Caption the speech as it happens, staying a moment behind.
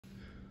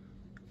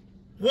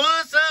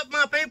What's up,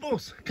 my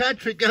peoples?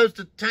 Country goes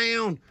to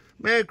town.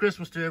 Merry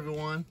Christmas to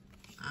everyone.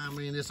 I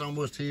mean, it's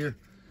almost here.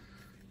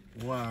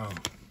 Wow.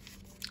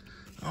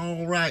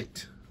 All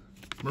right.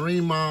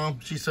 Marine Mom,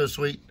 she's so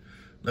sweet.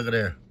 Look at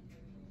there.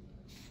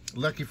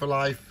 Lucky for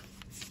life.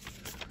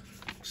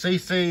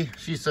 CC,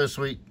 she's so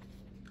sweet.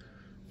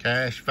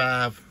 Cash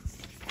 5.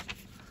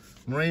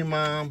 Marine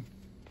Mom,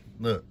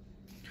 look.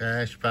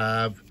 Cash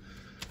 5.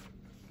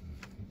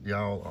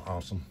 Y'all are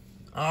awesome.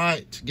 All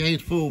right,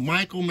 game's full.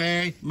 Michael,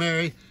 Mary,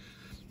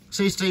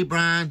 CC,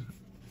 Brian.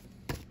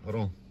 Hold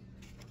on.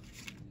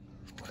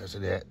 Where's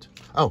it at?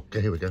 Oh,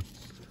 okay, here we go.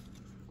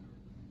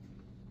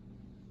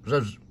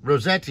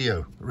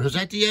 Rosetio.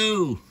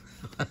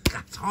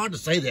 It's hard to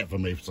say that for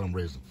me for some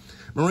reason.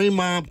 Marine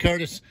Mom,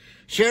 Curtis.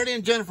 Sheridan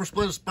and Jennifer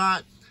split a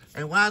spot.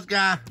 And Wise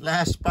Guy,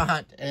 last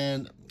spot.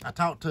 And I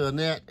talked to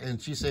Annette, and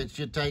she said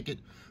she'd take it.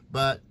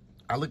 But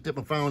I looked at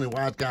my phone, and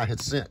Wise Guy had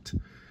sent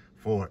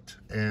for it.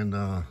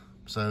 And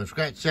so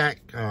Scratch Shack,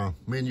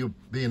 me and you'll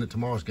be in it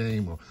tomorrow's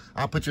game. Or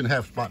I'll put you in the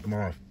half spot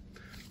tomorrow.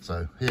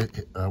 So yeah,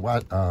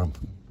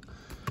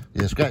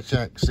 Scratch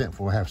Shack sent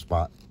for a half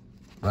spot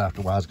right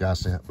after Wise Guy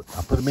sent. But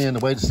I put him in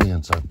the way to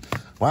send. So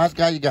Wise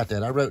Guy, you got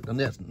that. I wrote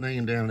Annette's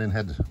name down and then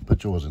had to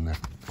put yours in there.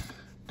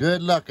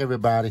 Good luck,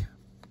 everybody.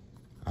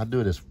 I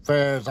do it as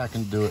fair as I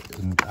can do it,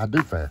 and I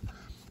do fair.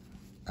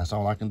 That's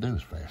all I can do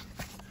is fair.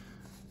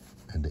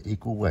 In the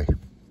equal way.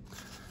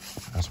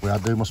 That's the way I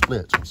do my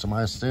splits. When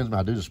somebody sends me,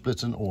 I do the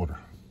splits in order.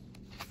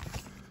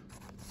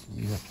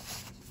 Yeah.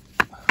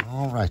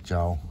 All right,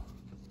 y'all.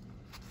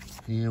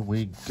 Here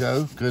we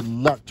go. Good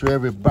luck to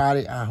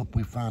everybody. I hope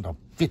we find a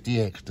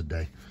 50X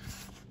today.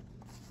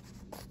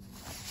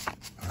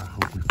 I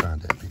hope we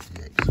find that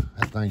 50X.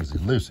 That thing is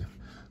elusive.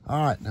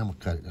 All right, now I'm going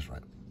to cut it this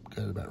right.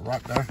 Cut it about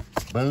right there.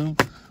 Boom.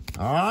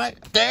 All right,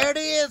 there it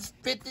is.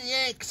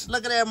 50X.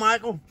 Look at that,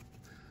 Michael.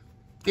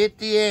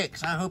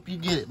 50X. I hope you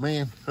get it,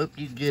 man. Hope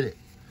you get it.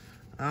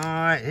 All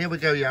right, here we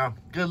go, y'all.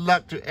 Good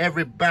luck to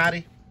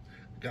everybody.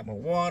 Got my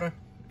water.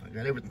 I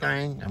got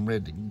everything. I'm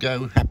ready to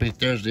go. Happy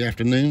Thursday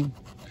afternoon.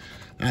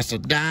 That's a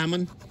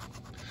diamond.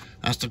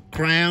 That's a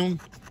crown.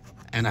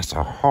 And that's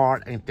a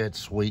heart. Ain't that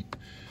sweet?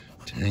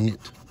 Dang it.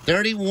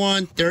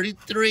 31,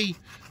 33,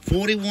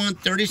 41,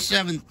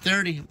 37,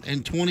 30,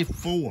 and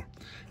 24.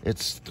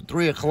 It's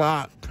 3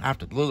 o'clock, a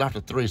little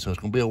after 3, so it's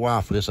going to be a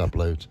while for this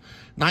uploads.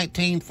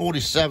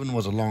 1947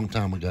 was a long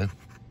time ago.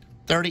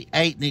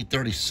 38 need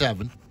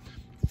 37.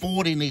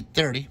 40 need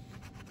 30.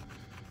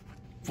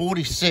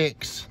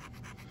 46.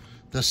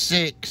 The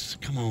 6,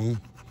 come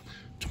on.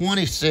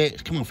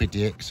 26, come on,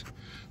 50X.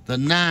 The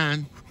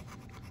 9.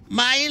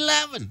 My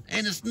 11,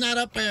 and it's not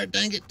up there,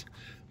 dang it.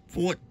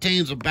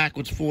 14's a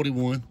backwards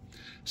 41.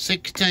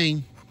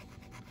 16.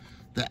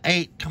 The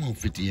 8, come on,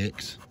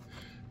 50X.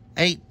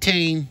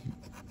 18.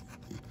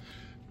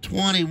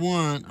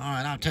 21. All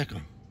right, I'll take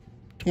a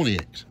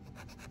 20X.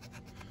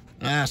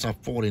 That's a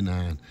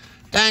 49.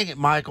 Dang it,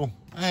 Michael.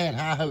 I had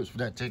high hopes for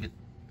that ticket.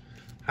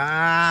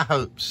 High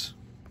hopes.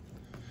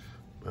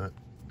 But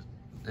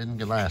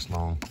didn't last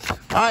long.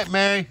 All right,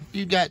 Mary,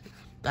 you got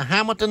the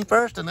Hamilton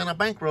first and then a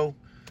bankroll.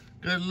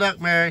 Good luck,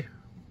 Mary.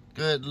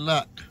 Good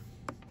luck.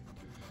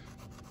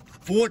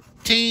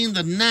 14,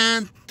 the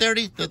 9,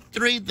 30, the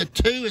 3, the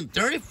 2, and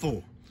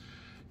 34.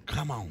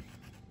 Come on.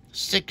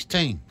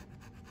 16.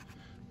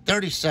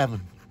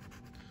 37.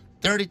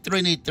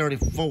 33 need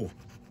 34.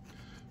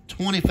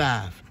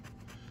 25.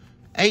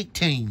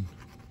 18.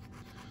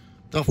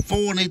 The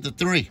 4 need the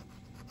 3.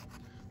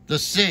 The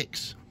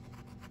 6.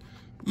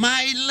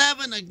 My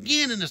 11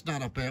 again, and it's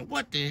not up there.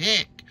 What the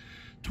heck?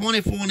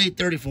 24 need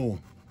 34.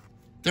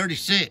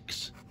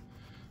 36.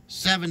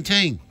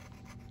 17.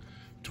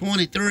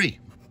 23.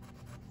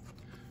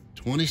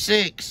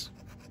 26.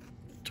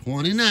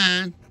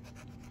 29.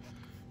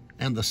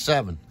 And the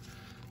 7.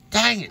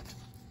 Dang it.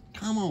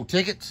 Come on,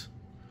 tickets.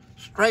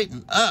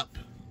 Straighten up.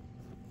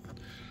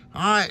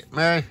 All right,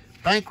 Mary.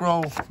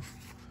 Bankroll.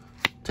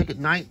 Ticket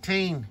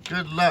 19.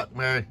 Good luck,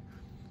 Mary.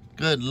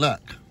 Good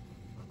luck.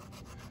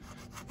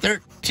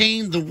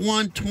 13, the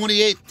 1,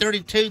 28,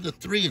 32, the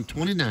 3, and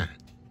 29.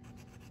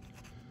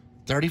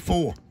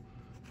 34.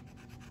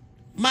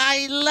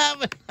 My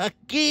 11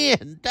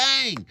 again.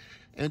 Dang.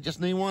 And just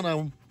need one of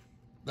them.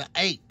 The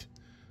 8.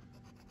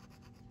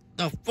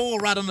 The 4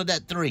 right under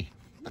that 3.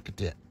 Look at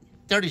that.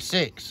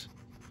 36.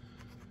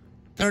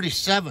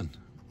 37.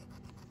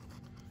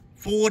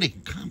 40.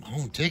 Come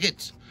on,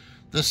 tickets.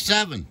 The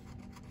 7.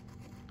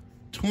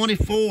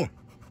 24.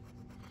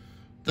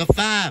 The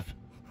 5.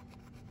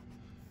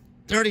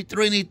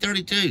 33 need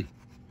 32.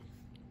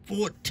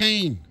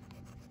 14.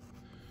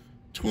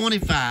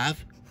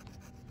 25.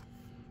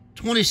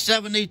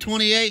 27 need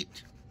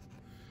 28.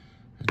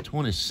 And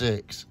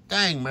 26.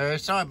 Dang, Mary.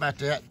 Sorry about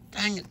that.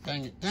 Dang it,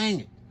 dang it,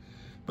 dang it.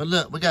 But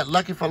look, we got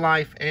Lucky for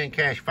Life and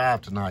Cash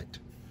 5 tonight.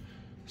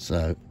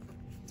 So,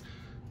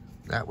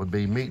 that would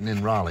be meeting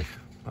in Raleigh.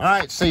 All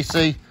right,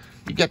 CC.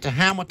 You got the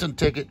Hamilton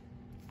ticket.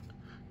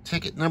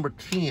 Ticket number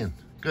 10.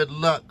 Good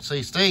luck,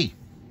 CC.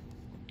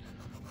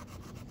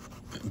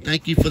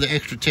 Thank you for the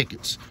extra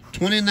tickets.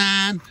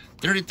 29,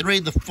 33,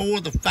 the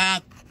 4, the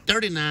 5,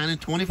 39,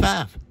 and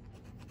 25.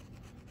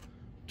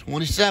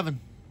 27.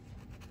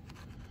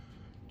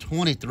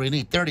 23,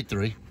 need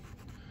 33.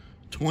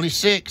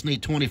 26,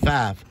 need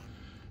 25.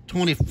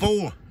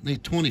 24,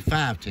 need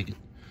 25 ticket.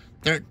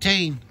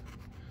 13,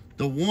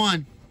 the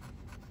 1,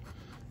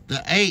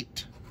 the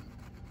 8,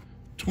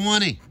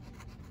 20.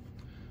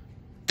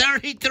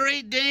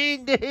 33,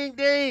 ding, ding,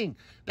 ding.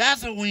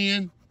 That's a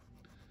win.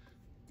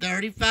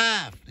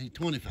 35, need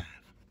 25.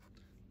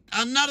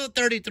 Another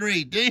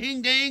 33,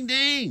 ding, ding,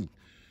 ding.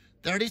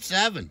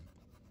 37.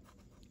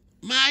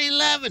 My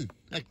 11,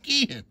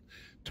 again.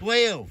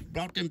 12,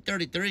 brought them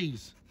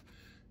 33s.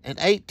 And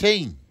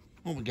 18,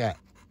 what we got?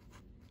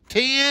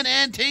 10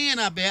 and 10,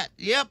 I bet.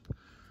 Yep,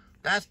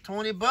 that's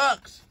 20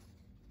 bucks.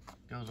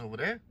 Goes over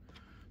there.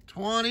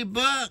 20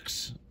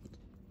 bucks.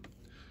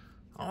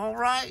 All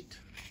right.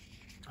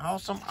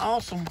 Awesome,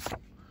 awesome.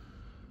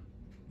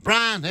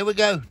 Brian, here we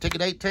go.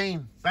 Ticket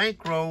 18.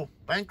 Bankroll.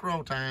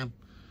 Bankroll time.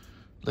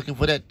 Looking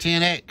for that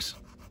 10X.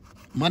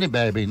 Money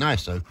baby.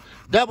 Nice, though.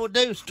 Double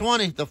deuce,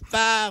 20. The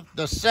 5,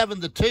 the 7,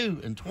 the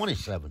 2, and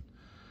 27.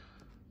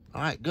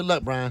 All right, good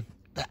luck, Brian.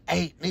 The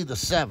 8, need the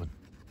 7.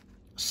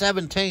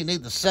 17,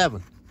 need the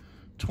 7.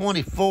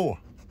 24.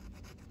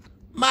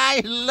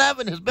 My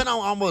 11 has been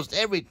on almost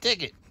every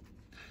ticket.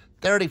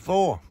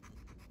 34.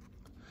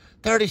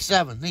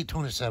 37, need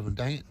 27,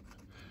 dang it.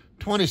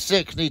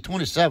 26, need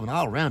 27,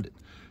 all around it.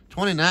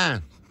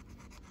 29.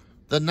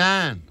 The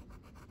 9.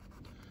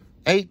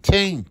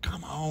 18,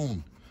 come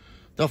on.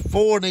 The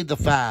 4, need the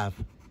 5.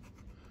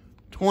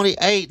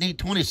 28, need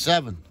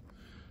 27.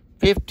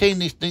 15,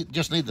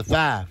 just need the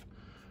 5.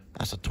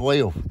 That's a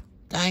 12.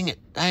 Dang it,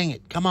 dang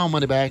it. Come on,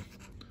 money bag.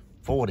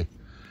 40.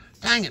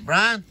 Dang it,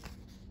 Brian.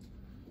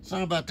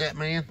 Sorry about that,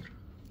 man.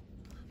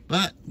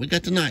 But we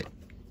got the night.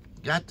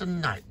 Got the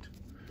night.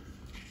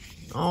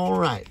 All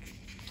right.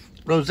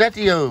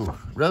 Rosettio.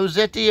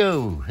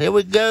 Rosettio. Here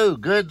we go.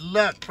 Good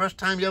luck. First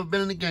time you ever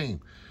been in the game.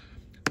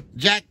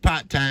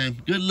 Jackpot time.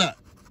 Good luck.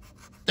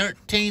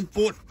 13,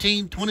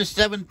 14,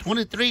 27,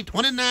 23,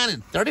 29,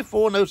 and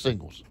 34. No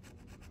singles.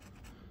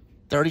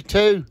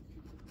 32.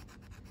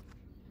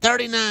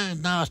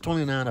 39. No, it's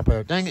 29 up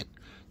there. Dang it.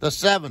 The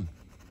 7.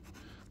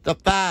 The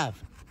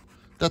 5.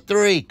 The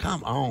 3.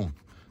 Come on.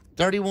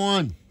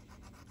 31.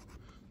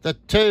 The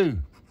 2.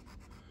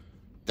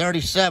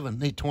 37.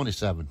 Need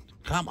 27.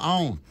 Come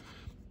on.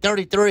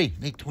 33.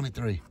 Need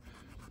 23.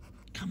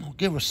 Come on.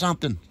 Give her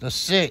something. The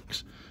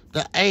 6.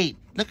 The 8.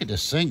 Look at the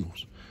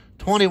singles.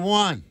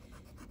 21.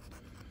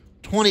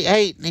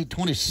 28. Need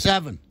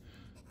 27.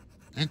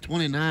 And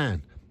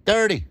 29.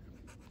 30.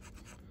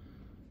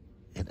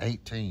 And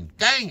 18.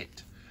 Dang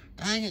it.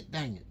 Dang it,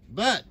 dang it.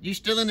 But you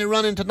still in there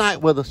running tonight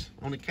with us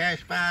on the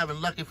Cash 5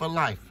 and Lucky for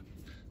Life.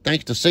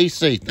 Thanks to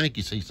CC. Thank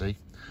you, CC.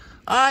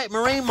 All right,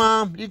 Marine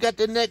Mom, you got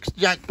the next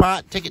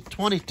jackpot, ticket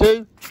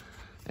 22.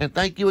 And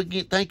thank you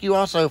again. Thank you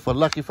also for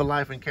Lucky for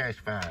Life and Cash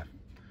 5.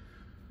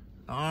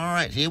 All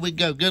right, here we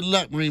go. Good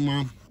luck, Marine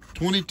Mom.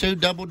 22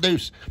 double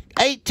deuce.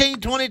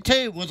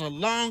 1822 was a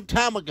long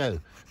time ago.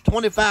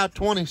 25,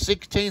 20,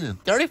 16,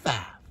 and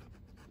 35.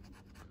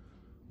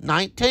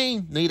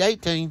 19, need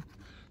 18.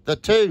 The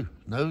 2,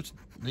 no,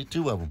 need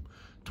 2 of them.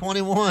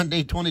 21,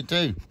 need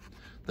 22.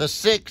 The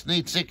 6,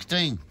 need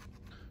 16.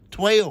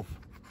 12.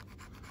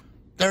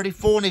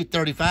 34, need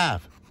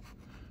 35.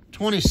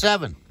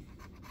 27.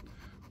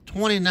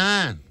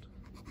 29.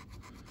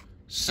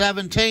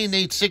 17,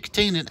 need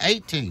 16 and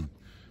 18.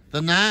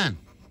 The 9.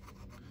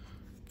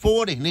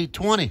 40, need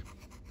 20.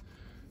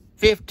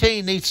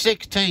 15, need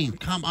 16.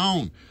 Come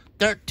on.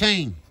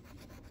 13.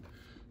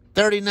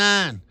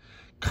 39.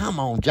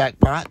 Come on,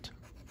 jackpot.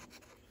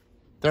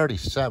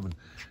 37.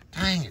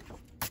 Dang it.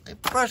 They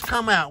first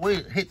come out, we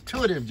hit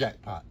 2 of them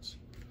jackpots.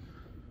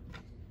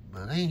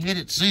 But I ain't hit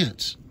it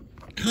since.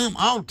 Come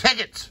on,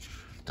 tickets.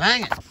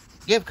 Dang it.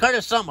 Give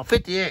Curtis something, a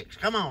 50X.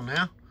 Come on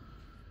now.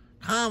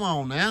 Come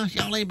on now.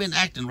 Y'all ain't been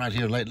acting right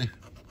here lately.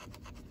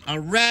 A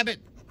rabbit,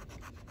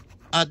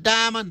 a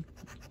diamond,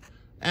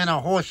 and a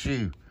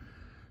horseshoe.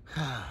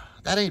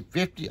 That ain't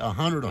 50,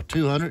 100, or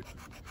 200.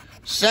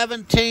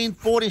 17,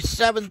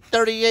 47,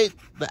 38,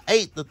 the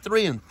 8, the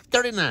 3, and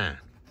 39.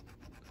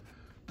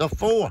 The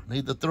 4,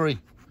 need the 3.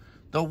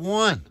 The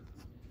 1,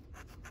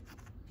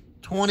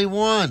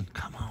 21,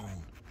 come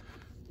on.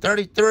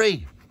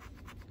 33,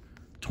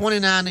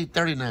 29, need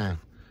 39.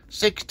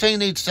 16,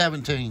 need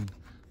 17.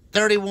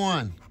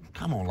 31,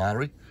 come on,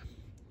 lottery.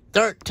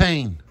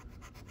 13,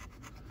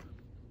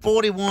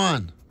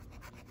 41,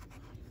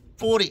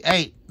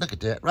 48, look at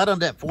that, right on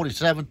that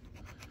 47.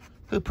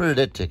 Who printed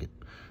that ticket?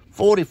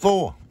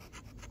 44.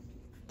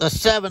 The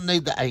 7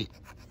 need the 8.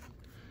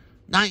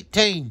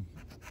 19.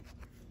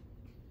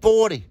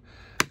 40.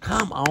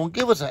 Come on,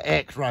 give us an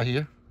X right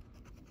here.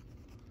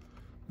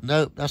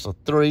 Nope, that's a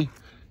 3.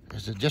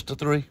 Is it just a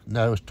 3?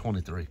 No, it's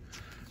 23.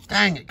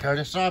 Dang it,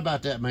 Curtis. Sorry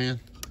about that, man.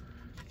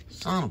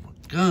 Son of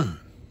a gun.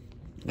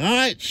 All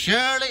right,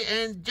 Shirley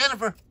and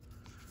Jennifer.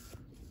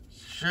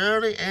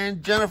 Shirley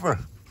and Jennifer.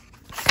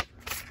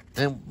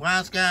 And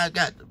Wise Guy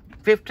got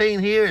 15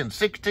 here and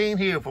 16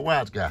 here for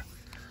Wise Guy.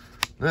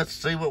 Let's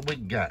see what we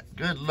got.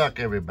 Good luck,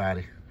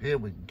 everybody. Here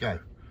we go.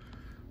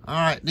 All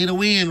right, need a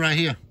win right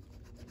here.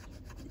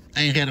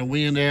 Ain't had a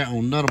win there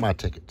on none of my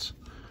tickets.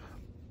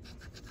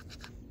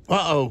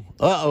 Uh-oh,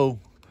 uh-oh.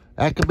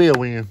 That could be a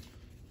win.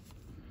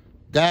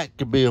 That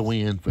could be a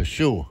win for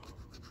sure.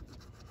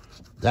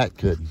 That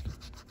couldn't.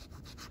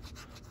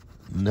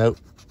 Nope.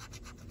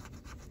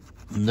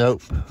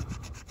 Nope.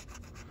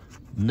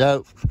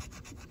 Nope.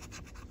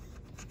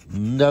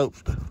 Nope.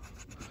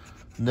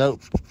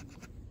 Nope.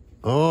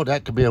 Oh,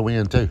 that could be a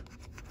win too.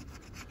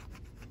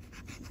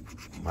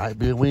 Might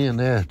be a win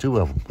there, 2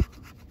 of them.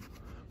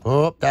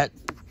 Oh, that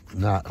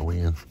not a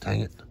win.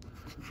 Dang it.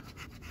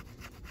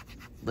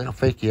 They'll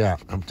fake you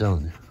out, I'm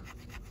telling you.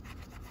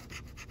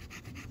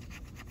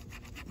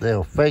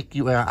 They'll fake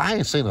you out. I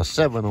ain't seen a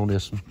 7 on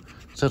this one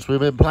since we've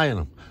been playing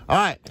them. All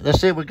right,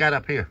 let's see what we got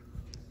up here.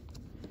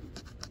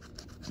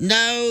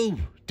 No,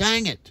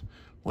 dang it.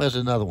 Where's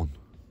another one?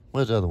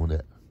 Where's the other one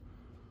at?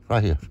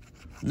 Right here.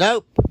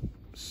 Nope.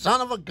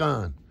 Son of a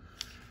gun.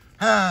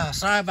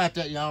 Sorry about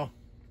that, y'all.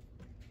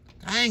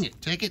 Dang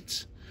it,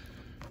 tickets.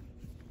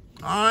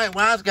 All right,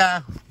 Wise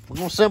Guy. We're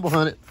going to symbol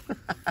hunt it.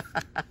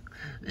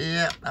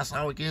 Yeah, that's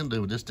all we can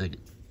do with this ticket.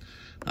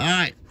 All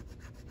right.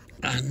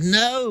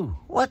 No.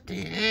 What the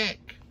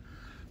heck?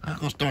 I'm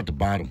going to start at the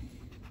bottom.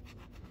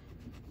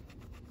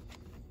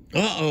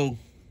 Uh-oh.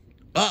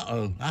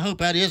 Uh-oh. I hope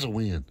that is a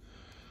win.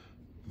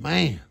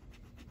 Man.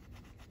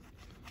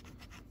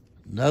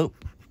 Nope.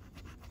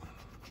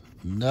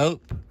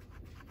 Nope.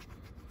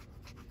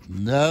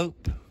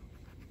 Nope.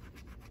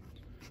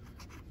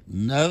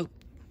 Nope.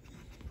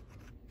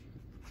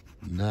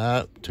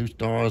 Nope. 2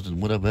 stars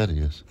and whatever that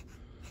is.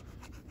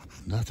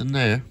 Nothing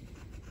there.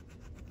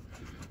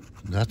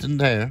 Nothing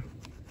there.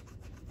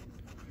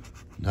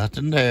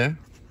 Nothing there.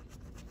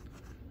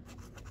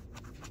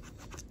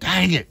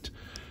 Dang it.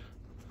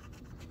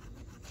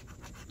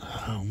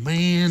 Oh,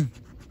 man.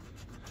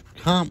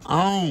 Come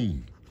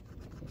on.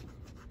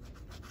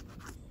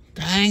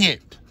 Dang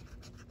it.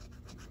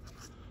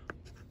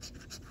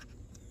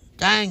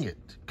 Dang it.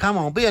 Come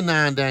on, be a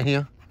 9 down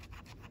here.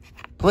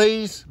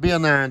 Please be a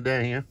 9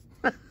 down here.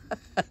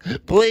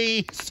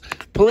 Please.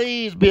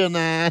 Please be a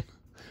 9.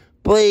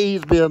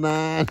 Please be a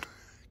 9.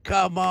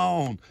 Come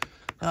on.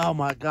 Oh,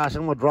 my gosh.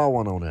 I'm going to draw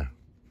one on there.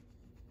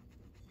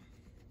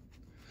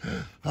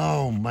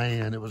 Oh,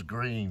 man. It was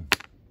green.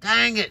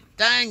 Dang it.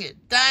 Dang it.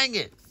 Dang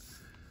it.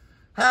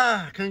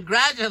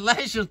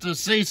 Congratulations to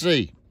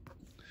CC.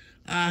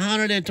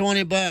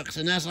 120 bucks,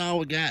 and that's all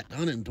we got.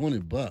 120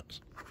 bucks.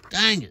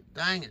 Dang it.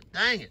 Dang it.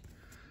 Dang it.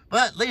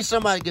 But at least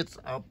somebody gets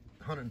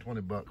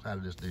 120 bucks out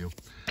of this deal.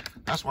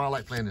 That's why I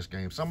like playing this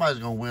game. Somebody's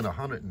going to win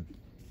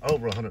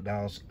over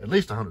 $100, at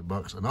least 100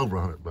 bucks and over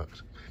 100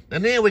 bucks.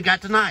 And then we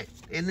got tonight.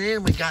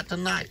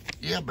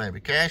 Yeah, baby.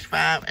 Cash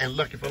 5 and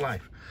Lucky for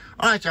Life.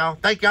 All right, y'all.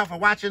 Thank y'all for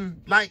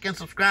watching. Like and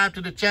subscribe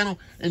to the channel.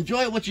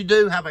 Enjoy what you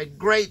do. Have a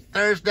great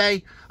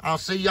Thursday. I'll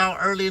see y'all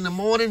early in the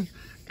morning.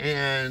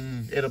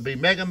 And it'll be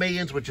Mega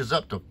Millions, which is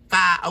up to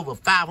over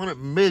 $500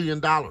 million.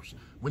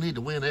 We need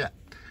to win that.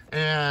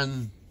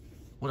 And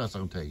what else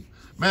I'm going to tell you?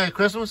 Merry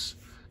Christmas.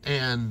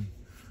 And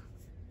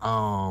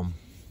I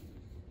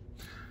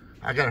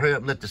got to hurry up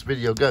and let this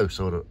video go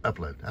so it'll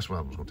upload. That's what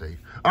I was going to tell you.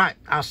 All right.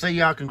 I'll see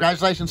y'all.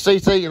 Congratulations,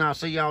 CC, and I'll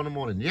see y'all in the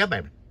morning. Yeah,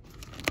 baby.